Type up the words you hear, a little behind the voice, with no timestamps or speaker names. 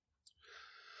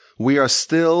We are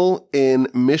still in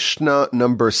Mishnah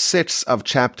number 6 of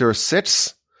chapter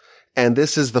 6, and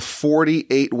this is the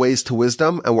 48 ways to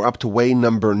wisdom, and we're up to way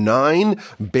number 9,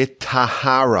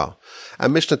 Bitahara.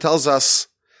 And Mishnah tells us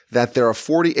that there are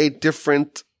 48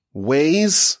 different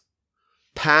ways,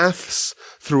 paths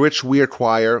through which we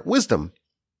acquire wisdom.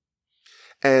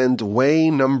 And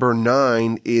way number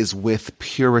 9 is with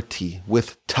purity,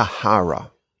 with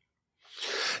tahara.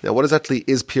 Now, what exactly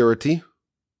is purity?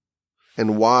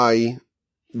 And why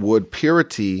would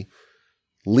purity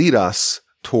lead us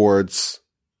towards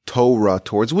Torah,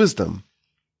 towards wisdom?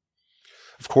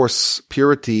 Of course,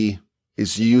 purity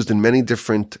is used in many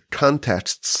different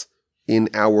contexts in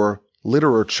our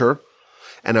literature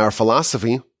and our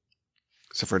philosophy.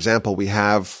 So, for example, we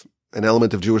have an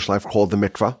element of Jewish life called the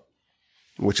mikvah,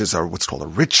 which is what's called a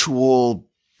ritual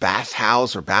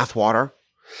bathhouse or bathwater.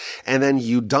 And then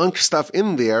you dunk stuff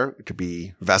in there. It could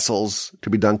be vessels, it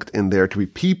could be dunked in there, it could be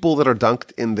people that are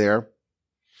dunked in there.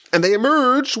 And they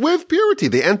emerge with purity.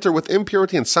 They enter with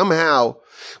impurity, and somehow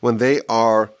when they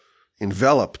are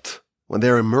enveloped, when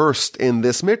they're immersed in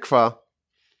this mikvah,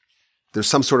 there's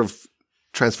some sort of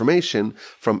transformation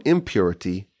from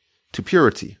impurity to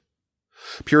purity.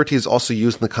 Purity is also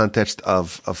used in the context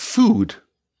of food.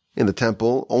 In the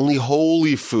temple, only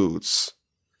holy foods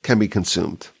can be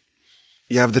consumed.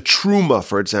 You have the truma,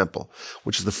 for example,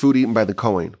 which is the food eaten by the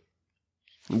Kohen.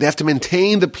 They have to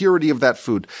maintain the purity of that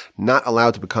food, not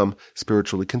allowed to become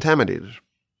spiritually contaminated.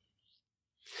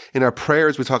 In our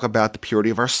prayers, we talk about the purity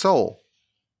of our soul.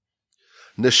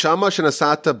 Neshama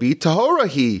shenasata bi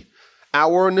tahorahi.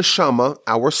 Our neshama,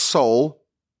 our soul,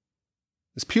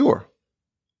 is pure.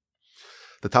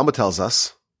 The Talmud tells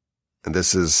us, and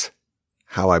this is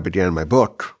how I began my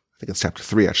book, I think it's chapter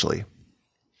 3 actually.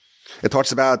 It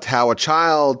talks about how a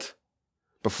child,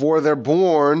 before they're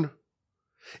born,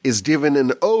 is given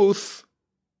an oath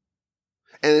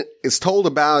and is told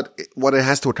about what it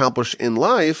has to accomplish in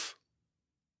life.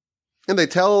 And they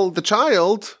tell the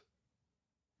child,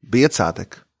 be a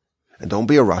tzaddik and don't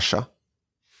be a rasha.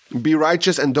 Be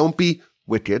righteous and don't be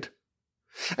wicked.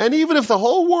 And even if the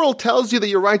whole world tells you that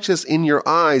you're righteous, in your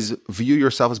eyes, view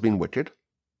yourself as being wicked.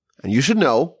 And you should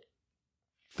know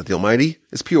that the Almighty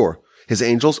is pure. His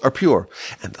angels are pure.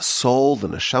 And the soul, the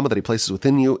neshama that He places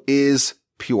within you is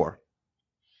pure.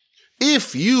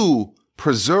 If you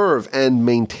preserve and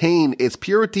maintain its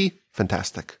purity,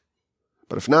 fantastic.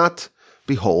 But if not,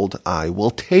 behold, I will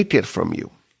take it from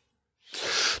you.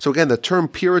 So again, the term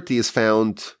purity is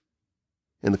found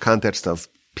in the context of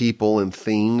people and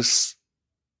things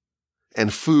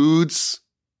and foods.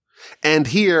 And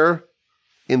here,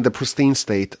 in the pristine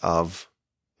state of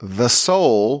the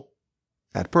soul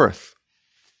at birth.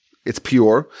 It's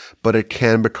pure, but it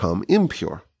can become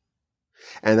impure.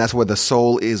 And that's where the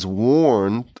soul is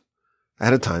warned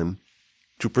at a time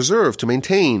to preserve, to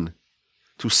maintain,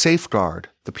 to safeguard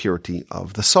the purity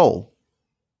of the soul.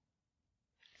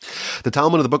 The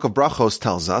Talmud of the Book of Brachos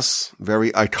tells us, very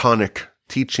iconic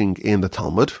teaching in the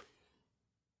Talmud,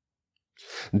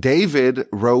 David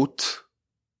wrote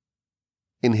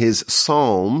in his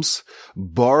Psalms,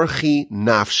 Barchi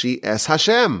nafshi es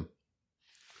Hashem.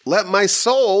 Let my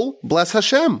soul bless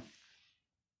Hashem. And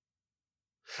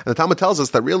the Talmud tells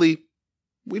us that really,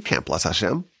 we can't bless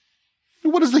Hashem.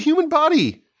 What does the human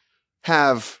body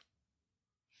have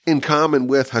in common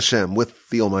with Hashem, with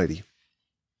the Almighty?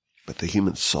 But the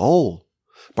human soul,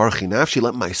 Barchi nafshi,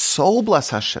 let my soul bless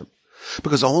Hashem.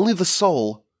 Because only the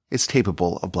soul is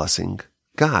capable of blessing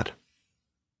God.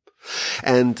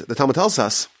 And the Talmud tells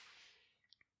us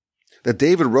that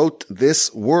David wrote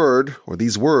this word, or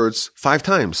these words, 5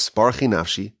 times. Barchi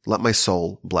nafshi, let my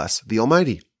soul bless the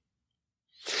Almighty.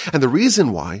 And the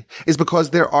reason why is because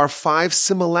there are 5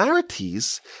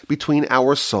 similarities between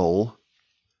our soul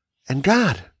and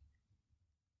God.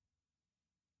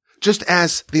 Just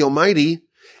as the Almighty,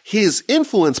 His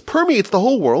influence permeates the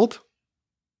whole world,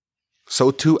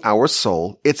 so too our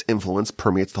soul, its influence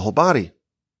permeates the whole body.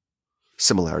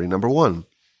 Similarity number 1.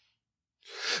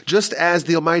 Just as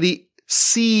the Almighty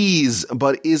sees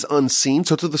but is unseen,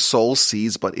 so too the soul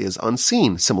sees but is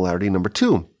unseen. Similarity number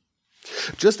 2.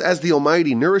 Just as the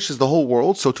Almighty nourishes the whole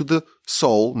world, so too the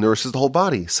soul nourishes the whole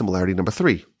body. Similarity number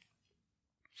 3.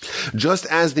 Just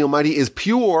as the Almighty is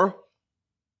pure,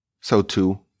 so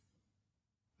too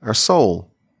our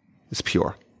soul is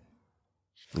pure.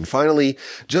 And finally,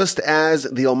 just as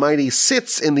the Almighty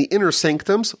sits in the inner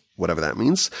sanctums, whatever that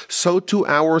means, so too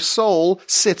our soul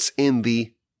sits in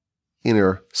the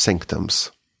inner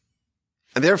sanctums.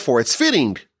 And therefore, it's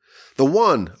fitting, the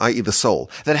one, i.e. the soul,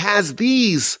 that has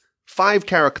these 5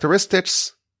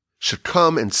 characteristics should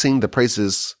come and sing the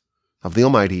praises of the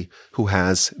Almighty who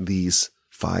has these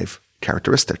 5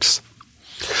 characteristics.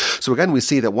 So again, we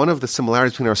see that one of the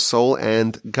similarities between our soul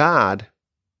and God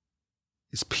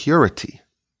is purity.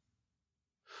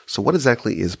 So what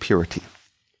exactly is purity?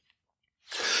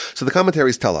 So the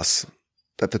commentaries tell us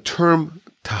that the term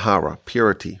tahara,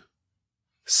 purity,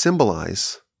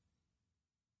 symbolize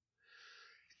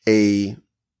a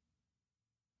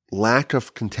lack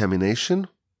of contamination,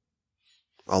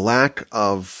 a lack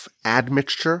of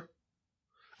admixture,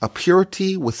 a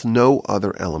purity with no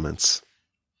other elements.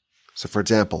 So for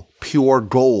example, pure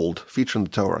gold, featured in the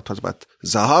Torah, it talks about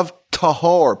zahav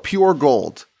tahor, pure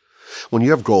gold. When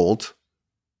you have gold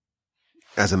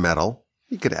as a metal,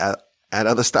 you could add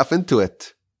other stuff into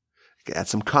it. You could add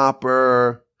some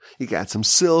copper, you could add some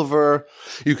silver,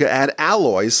 you could add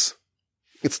alloys.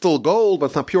 It's still gold, but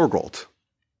it's not pure gold.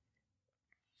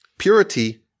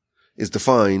 Purity is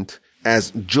defined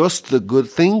as just the good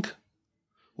thing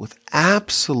with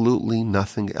absolutely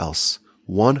nothing else.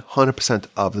 100%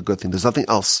 of the good thing. There's nothing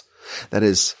else that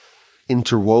is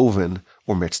interwoven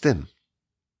or mixed in.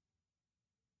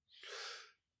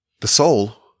 The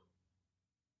soul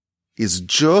is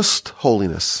just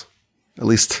holiness, at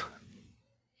least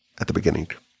at the beginning.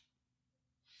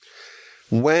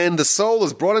 When the soul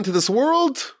is brought into this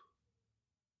world,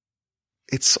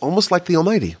 it's almost like the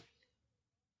Almighty.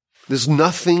 There's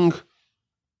nothing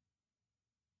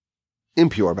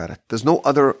impure about it. There's no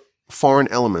other foreign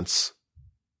elements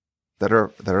that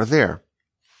are there.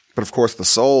 But of course, the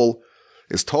soul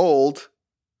is told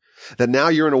that now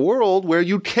you're in a world where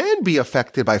you can be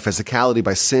affected by physicality,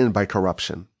 by sin, by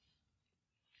corruption.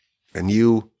 And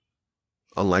you,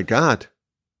 unlike God,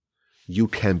 you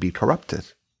can be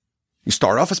corrupted. You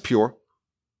start off as pure,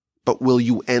 but will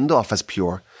you end off as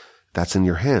pure? That's in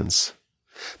your hands.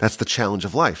 That's the challenge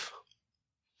of life.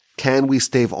 Can we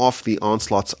stave off the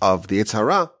onslaughts of the Yetzer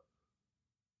Hara?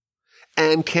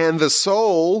 And can the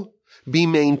soul be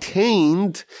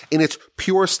maintained in its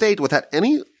pure state without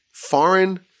any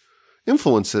foreign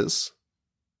influences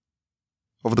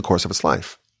over the course of its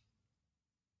life?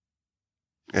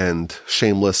 And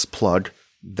shameless plug,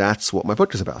 that's what my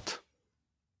book is about.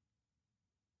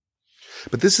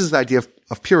 But this is the idea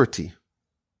of purity.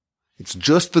 It's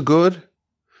just the good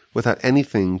without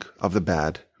anything of the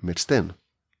bad mixed in.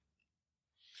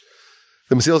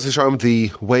 The Mesilas Yesharim,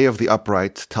 the way of the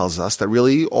upright, tells us that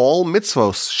really all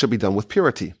mitzvos should be done with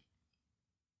purity.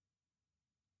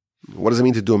 What does it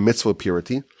mean to do a mitzvah with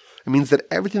purity? It means that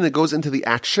everything that goes into the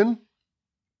action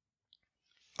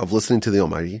of listening to the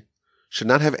Almighty should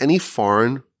not have any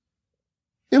foreign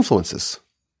influences.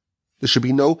 There should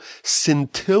be no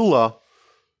scintilla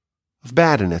of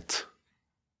bad in it.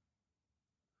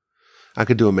 I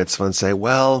could do a mitzvah and say,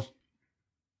 well,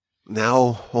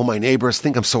 now all my neighbors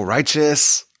think I'm so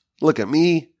righteous. Look at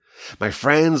me. My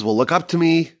friends will look up to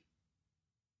me.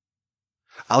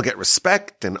 I'll get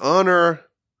respect and honor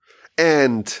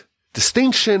and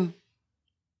distinction.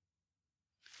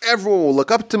 Everyone will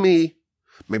look up to me.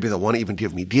 Maybe they'll want to even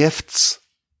give me gifts.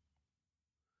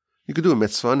 You could do a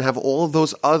mitzvah and have all of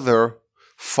those other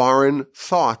foreign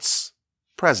thoughts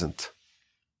present.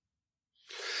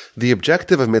 The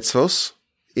objective of mitzvos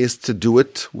is to do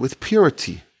it with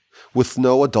purity, with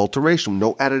no adulteration,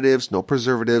 no additives, no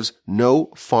preservatives,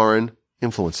 no foreign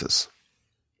influences.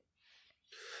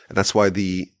 And that's why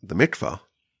the mikvah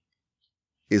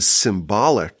is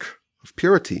symbolic of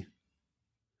purity,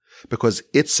 because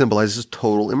it symbolizes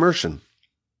total immersion.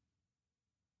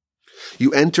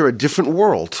 You enter a different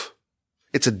world.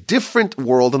 It's a different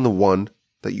world than the one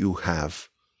that you have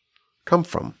come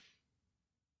from.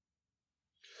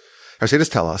 Our sages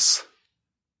tell us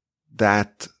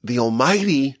that the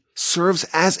Almighty serves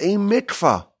as a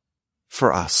mikvah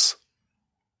for us.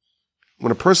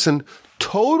 When a person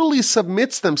totally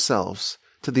submits themselves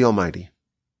to the Almighty,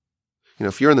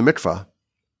 if you're in the mikvah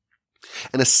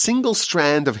and a single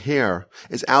strand of hair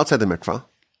is outside the mikvah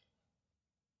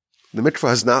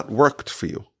has not worked for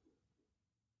you.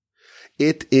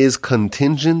 It is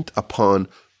contingent upon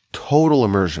total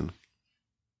immersion.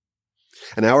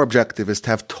 And our objective is to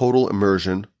have total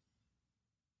immersion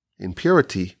in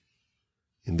purity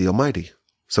in the Almighty,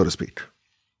 so to speak.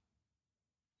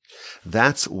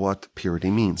 That's what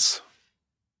purity means.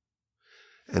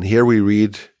 And here we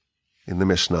read in the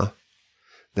Mishnah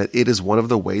that it is one of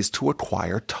the ways to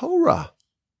acquire Torah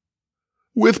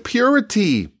with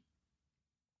purity,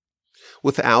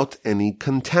 without any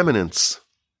contaminants.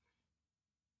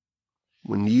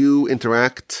 When you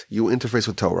interact, you interface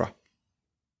with Torah.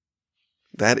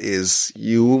 That is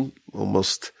you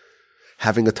almost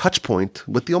having a touch point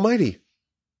with the Almighty.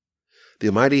 The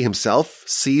Almighty himself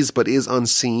sees but is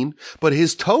unseen, but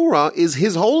his Torah is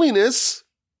his holiness,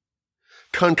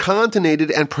 concatenated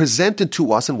and presented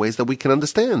to us in ways that we can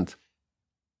understand.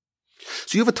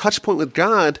 So you have a touch point with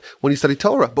God when you study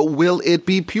Torah, but will it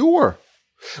be pure?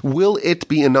 Will it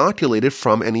be inoculated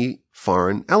from any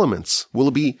foreign elements? Will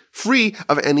it be free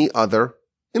of any other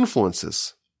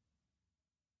influences?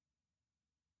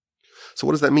 So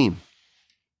what does that mean?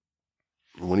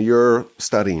 When you're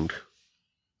studying,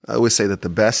 I always say that the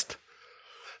best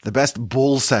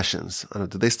bull sessions, I don't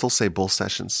know, do they still say bull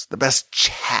sessions? The best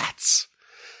chats,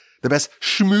 the best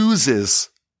schmoozes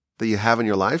that you have in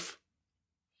your life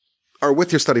are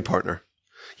with your study partner.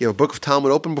 You have a book of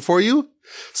Talmud open before you.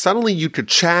 Suddenly you could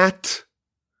chat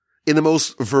in the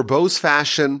most verbose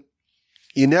fashion.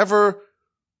 You never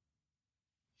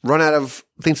run out of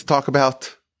things to talk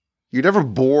about. You're never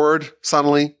bored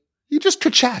suddenly. You just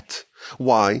could chat.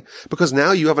 Why? Because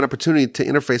now you have an opportunity to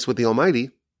interface with the Almighty,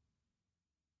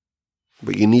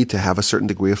 but you need to have a certain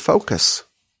degree of focus.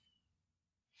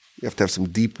 You have to have some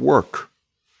deep work.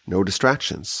 No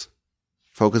distractions.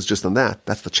 Focus just on that.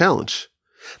 That's the challenge.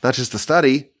 Not just to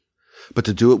study, but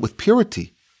to do it with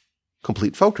purity.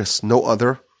 Complete focus. No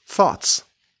other thoughts.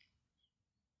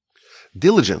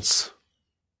 Diligence.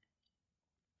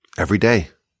 Every day.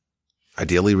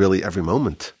 Ideally, really every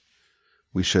moment.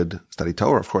 We should study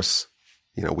Torah. Of course,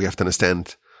 we have to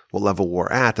understand what level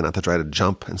we're at and not to try to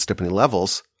jump and skip any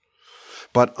levels.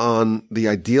 But on the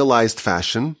idealized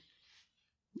fashion,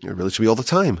 it really should be all the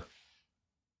time.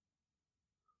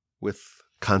 With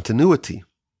continuity.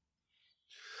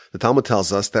 The Talmud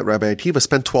tells us that Rabbi Akiva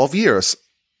spent 12 years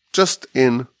just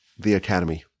in the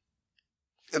academy.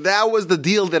 That was the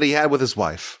deal that he had with his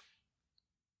wife.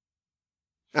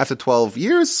 After 12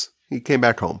 years, he came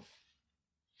back home.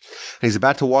 And he's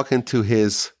about to walk into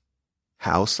his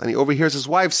house, and he overhears his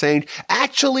wife saying,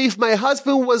 "Actually, if my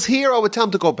husband was here, I would tell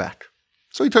him to go back."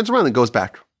 So he turns around and goes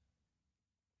back.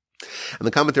 And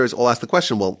the commentaries all ask the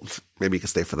question, well, maybe he could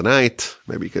stay for the night.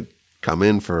 Maybe he could come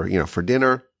in for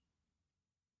dinner.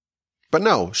 But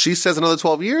no, she says another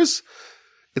 12 years,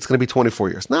 it's going to be 24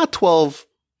 years. Not 12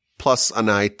 plus a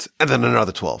night and then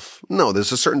another 12. No,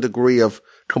 there's a certain degree of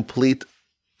complete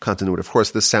continuity. Of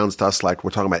course, this sounds to us like we're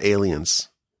talking about aliens.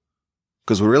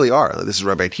 Because we really are. This is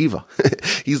Rabbi Akiva.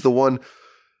 He's the one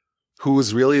who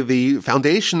is really the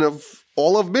foundation of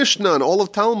all of Mishnah and all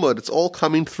of Talmud. It's all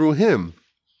coming through him.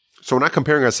 So we're not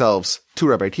comparing ourselves to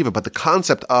Rabbi Akiva, but the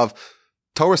concept of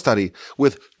Torah study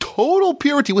with total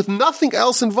purity, with nothing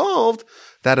else involved,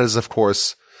 that is, of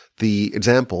course, the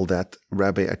example that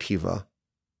Rabbi Akiva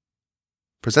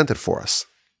presented for us.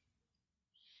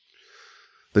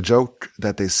 The joke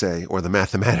that they say, or the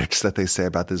mathematics that they say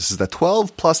about this, is that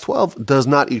 12 plus 12 does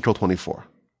not equal 24.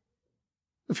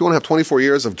 If you want to have 24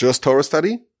 years of just Torah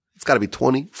study, it's got to be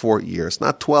 24 years,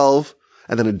 not 12,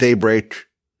 and then a day break,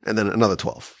 and then another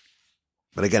 12.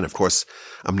 But again, of course,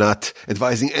 I'm not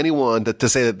advising anyone to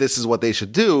say that this is what they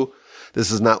should do.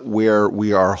 This is not where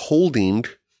we are holding.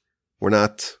 We're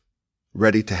not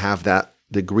ready to have that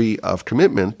degree of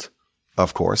commitment,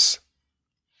 of course.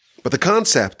 But the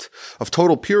concept of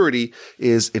total purity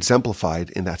is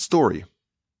exemplified in that story.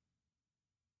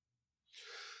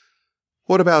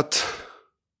 What about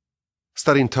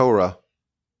studying Torah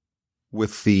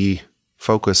with the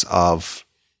focus of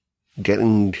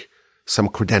getting some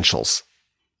credentials?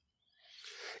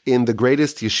 In the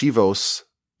greatest yeshivos,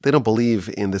 they don't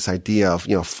believe in this idea of,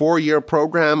 4-year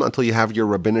program until you have your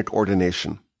rabbinic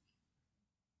ordination.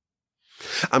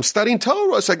 I'm studying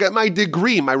Torah, so I get my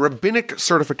degree, my rabbinic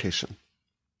certification.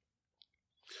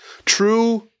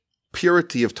 True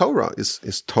purity of Torah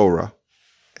is Torah.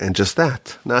 And just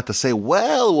that. Not to say,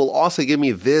 well, will also give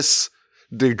me this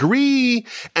degree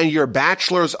and your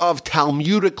bachelor's of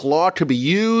Talmudic law to be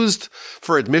used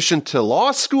for admission to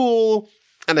law school,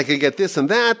 and I could get this and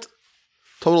that.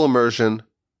 Total immersion.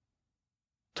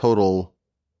 Total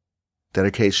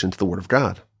dedication to the Word of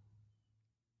God.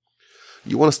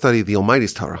 You want to study the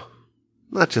Almighty's Torah,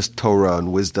 not just Torah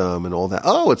and wisdom and all that.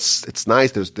 Oh, it's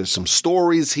nice. There's some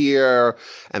stories here,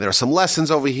 and there are some lessons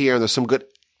over here, and there's some good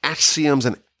axioms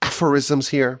and aphorisms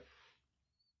here.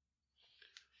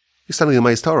 You study the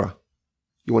Almighty's Torah.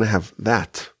 You want to have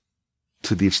that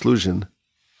to the exclusion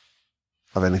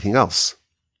of anything else.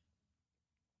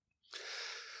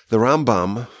 The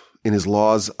Rambam, in his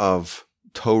Laws of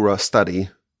Torah Study,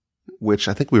 which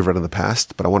I think we've read in the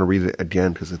past, but I want to read it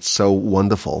again because it's so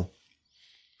wonderful.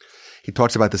 He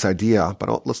talks about this idea,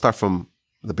 but let's start from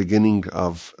the beginning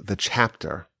of the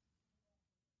chapter,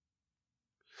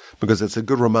 because it's a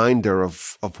good reminder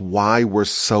of why we're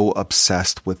so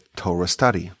obsessed with Torah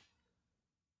study.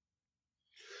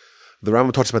 The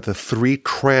Rambam talks about the 3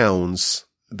 crowns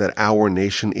that our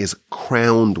nation is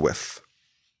crowned with.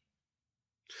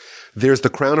 There's the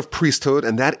crown of priesthood,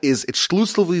 and that is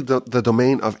exclusively the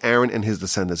domain of Aaron and his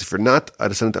descendants. If you're not a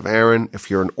descendant of Aaron, if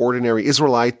you're an ordinary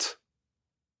Israelite,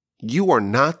 you are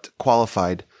not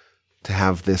qualified to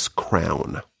have this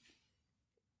crown.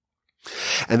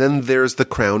 And then there's the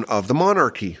crown of the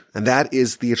monarchy, and that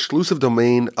is the exclusive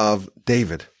domain of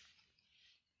David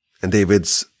and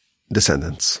David's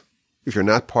descendants. If you're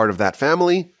not part of that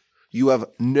family, you have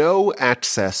no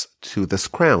access to this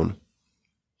crown.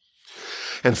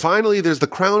 And finally, there's the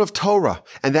crown of Torah,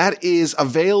 and that is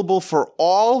available for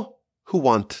all who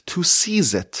want to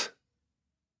seize it.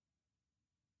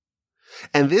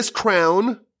 And this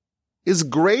crown is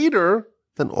greater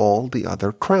than all the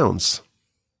other crowns.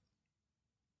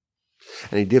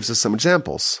 And he gives us some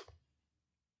examples.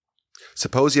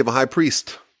 Suppose you have a high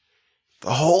priest,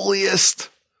 the holiest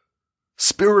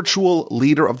spiritual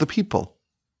leader of the people.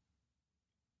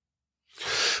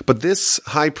 But this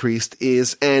high priest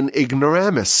is an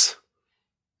ignoramus.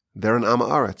 They're an Am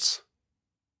Haaretz.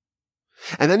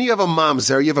 And then you have a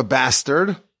mamzer, you have a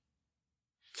bastard.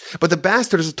 But the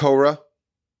bastard is a Torah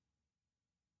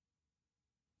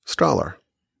scholar.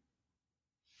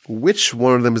 Which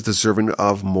one of them is deserving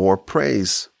of more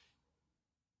praise?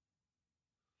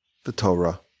 The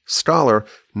Torah scholar,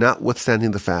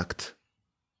 notwithstanding the fact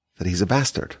that he's a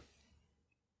bastard.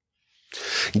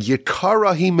 Yikara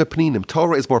hi mipninim.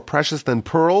 Torah is more precious than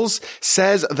pearls.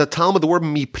 Says the Talmud, the word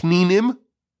mipninim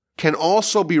can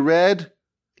also be read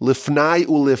lifnai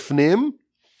ulifnim.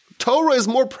 Torah is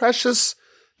more precious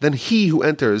than he who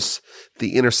enters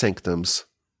the inner sanctums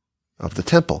of the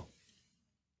temple.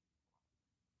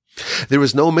 There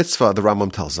is no mitzvah, the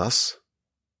Rambam tells us,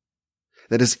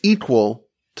 that is equal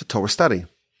to Torah study.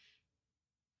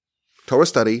 Torah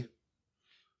study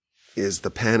is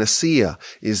the panacea,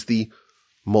 is the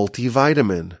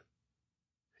multivitamin,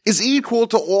 is equal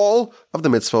to all of the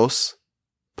mitzvos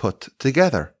put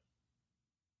together.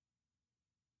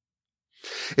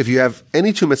 If you have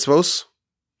any 2 mitzvos,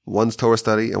 one's Torah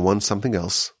study and one's something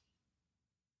else,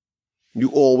 you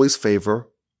always favor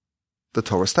the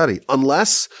Torah study.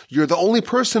 Unless you're the only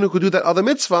person who could do that other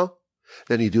mitzvah,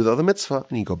 then you do the other mitzvah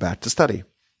and you go back to study.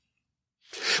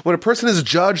 When a person is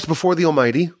judged before the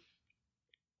Almighty,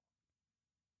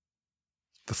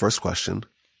 the first question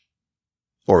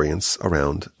orients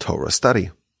around Torah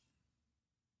study.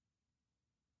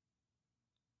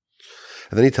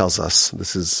 And then he tells us,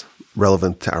 this is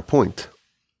relevant to our point,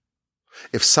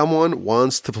 if someone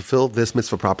wants to fulfill this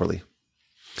mitzvah properly,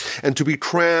 and to be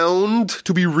crowned,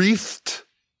 to be wreathed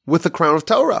with the crown of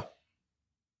Torah,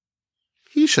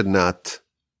 he should not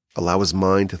allow his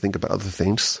mind to think about other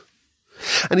things.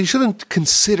 And he shouldn't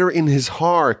consider in his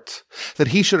heart that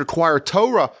he should acquire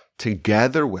Torah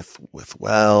together with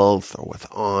wealth or with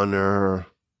honor.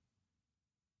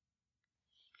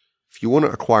 If you want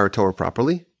to acquire Torah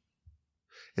properly,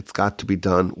 it's got to be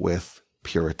done with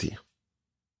purity.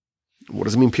 What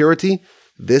does it mean, purity?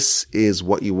 This is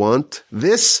what you want.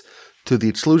 This to the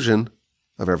exclusion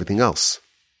of everything else.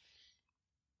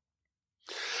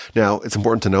 Now, it's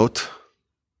important to note,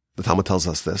 the Talmud tells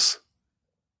us this,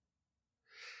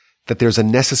 that there's a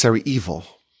necessary evil.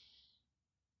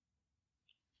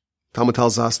 Talmud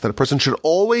tells us that a person should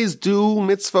always do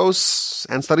mitzvos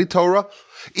and study Torah,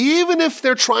 even if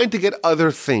they're trying to get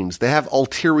other things. They have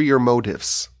ulterior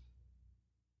motives.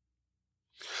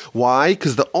 Why?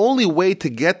 Because the only way to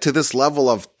get to this level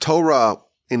of Torah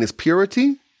in its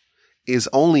purity is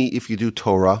only if you do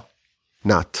Torah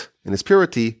not in its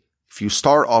purity, if you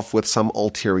start off with some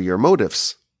ulterior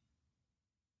motives.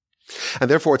 And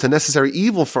therefore, it's a necessary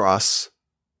evil for us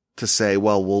to say,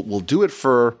 well, we'll do it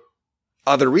for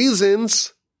other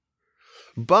reasons,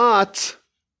 but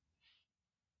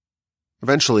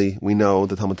eventually we know,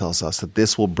 the Talmud tells us, that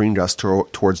this will bring us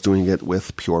towards doing it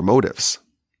with pure motives.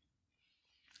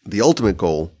 The ultimate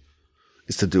goal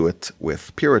is to do it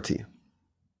with purity.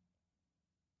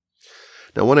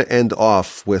 Now I want to end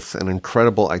off with an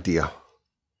incredible idea.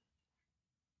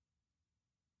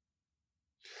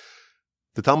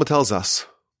 The Talmud tells us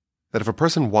that if a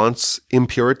person wants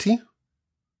impurity,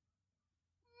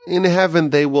 in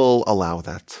heaven they will allow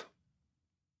that.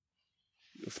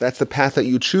 If that's the path that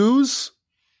you choose,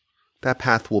 that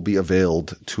path will be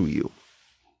availed to you.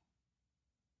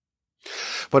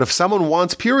 But if someone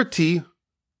wants purity,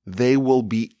 they will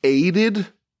be aided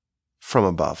from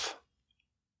above.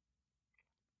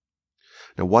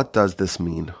 Now, what does this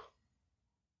mean?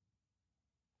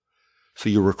 So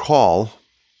you recall,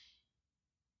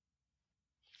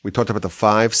 we talked about the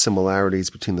 5 similarities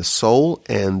between the soul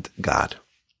and God.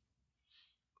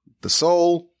 The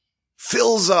soul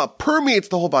fills up, permeates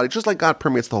the whole body, just like God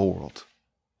permeates the whole world.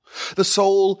 The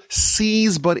soul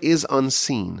sees but is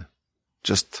unseen,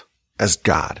 just as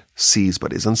God sees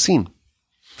but is unseen.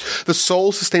 The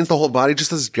soul sustains the whole body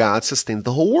just as God sustains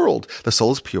the whole world. The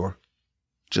soul is pure,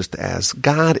 just as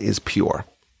God is pure.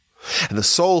 And the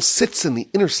soul sits in the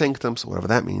inner sanctums, whatever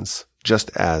that means,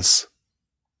 just as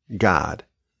God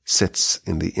sits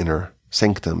in the inner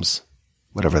sanctums,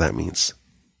 whatever that means.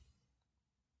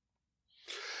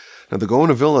 Now, the Gaon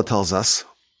of Vilna tells us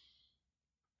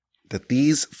that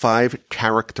these 5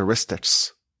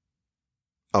 characteristics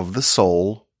of the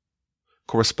soul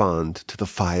correspond to the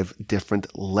 5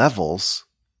 different levels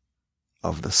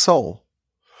of the soul.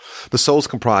 The soul is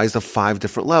comprised of 5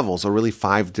 different levels, or really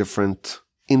 5 different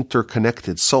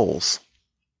interconnected souls.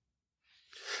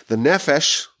 The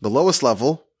nefesh, the lowest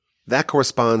level, that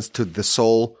corresponds to the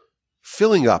soul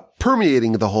filling up,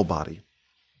 permeating the whole body.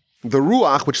 The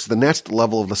ruach, which is the next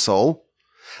level of the soul,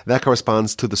 that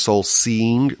corresponds to the soul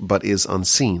seeing but is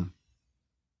unseen.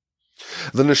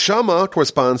 The neshama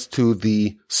corresponds to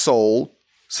the soul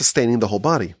sustaining the whole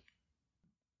body.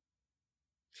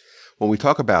 When we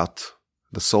talk about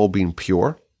the soul being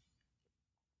pure,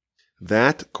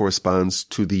 that corresponds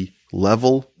to the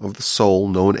level of the soul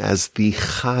known as the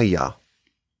chaya.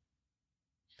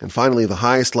 And finally, the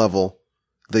highest level,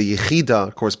 the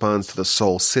yechida, corresponds to the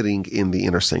soul sitting in the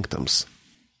inner sanctums.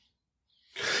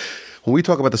 When we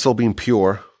talk about the soul being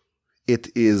pure, it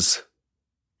is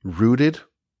rooted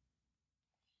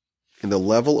in the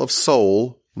level of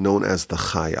soul known as the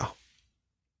chaya.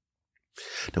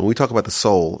 Now, when we talk about the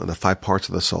soul and the 5 parts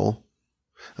of the soul,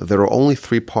 there are only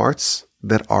 3 parts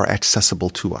that are accessible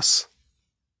to us.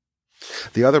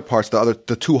 The other parts,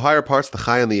 the 2 higher parts, the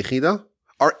chaya and the yechida,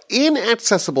 are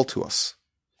inaccessible to us.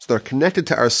 So they're connected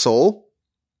to our soul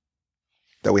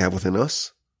that we have within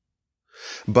us,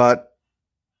 but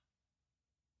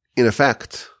in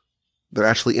effect, they're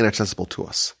actually inaccessible to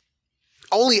us.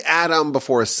 Only Adam,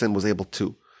 before his sin, was able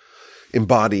to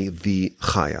embody the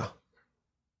chaya.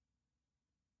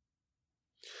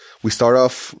 We start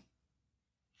off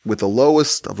with the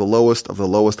lowest of the lowest of the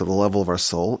lowest of the level of our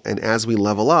soul, and as we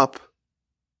level up,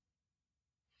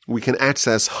 we can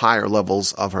access higher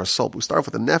levels of our soul. We start off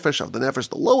with the nefesh,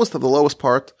 the lowest of the lowest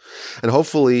part, and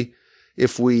hopefully,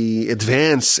 if we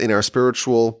advance in our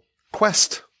spiritual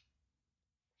quest,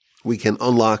 we can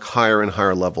unlock higher and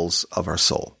higher levels of our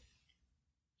soul.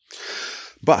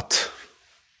 But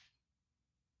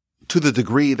to the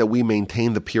degree that we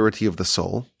maintain the purity of the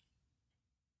soul,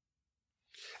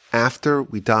 after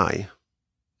we die,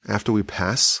 after we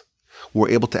pass, we're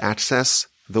able to access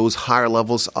those higher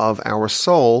levels of our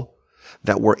soul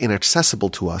that were inaccessible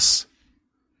to us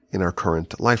in our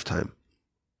current lifetime.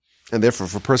 And therefore,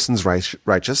 if a person's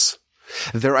righteous,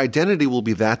 their identity will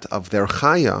be that of their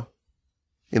chaya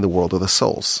in the world of the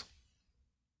souls.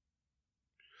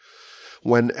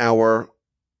 When our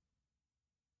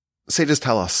sages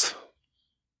tell us,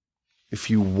 if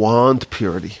you want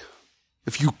purity,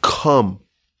 if you come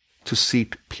to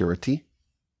seek purity,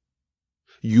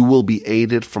 you will be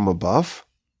aided from above.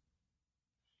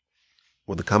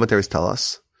 What the commentaries tell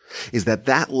us is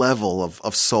that level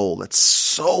of soul that's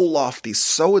so lofty,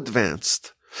 so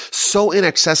advanced, so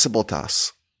inaccessible to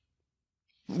us,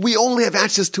 we only have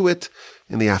access to it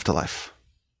in the afterlife.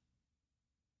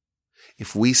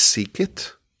 If we seek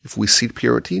it, if we seek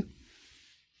purity,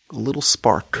 a little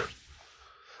spark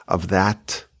of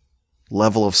that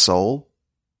level of soul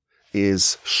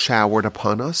is showered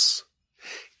upon us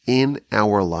in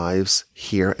our lives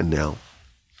here and now.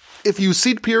 If you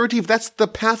seek purity, if that's the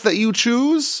path that you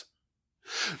choose,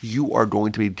 you are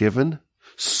going to be given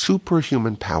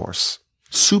superhuman powers.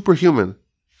 Superhuman,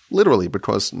 literally,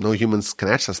 because no humans can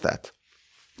access that.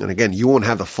 And again, you won't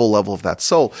have the full level of that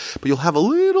soul, but you'll have a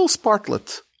little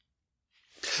sparklet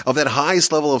of that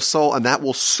highest level of soul, and that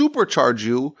will supercharge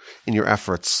you in your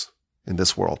efforts in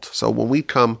this world. So when we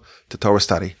come to Torah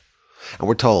study, and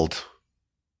we're told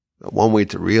that one way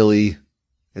to really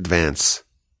advance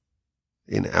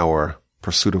in our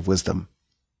pursuit of wisdom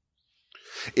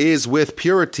is with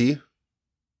purity,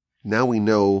 now we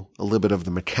know a little bit of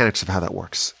the mechanics of how that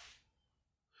works.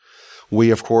 We,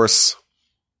 of course,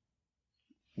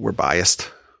 we're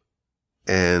biased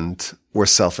and we're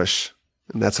selfish.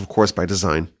 And that's, of course, by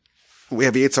design. We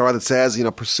have Yetzer Hara that says,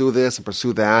 pursue this and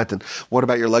pursue that. And what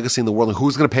about your legacy in the world? And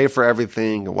who's going to pay for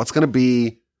everything? And what's going to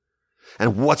be?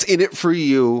 And what's in it for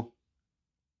you?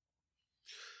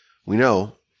 We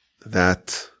know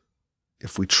that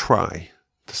if we try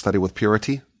to study with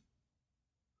purity,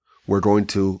 we're going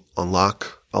to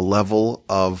unlock a level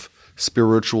of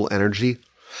spiritual energy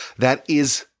that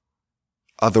is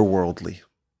otherworldly.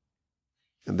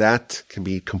 And that can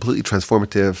be completely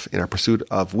transformative in our pursuit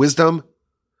of wisdom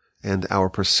and our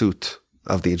pursuit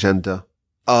of the agenda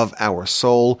of our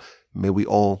soul. May we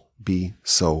all be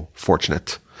so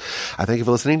fortunate. I thank you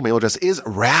for listening. My email address is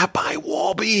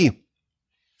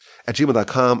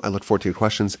rabbiwolbe@gmail.com. I look forward to your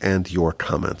questions and your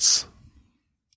comments.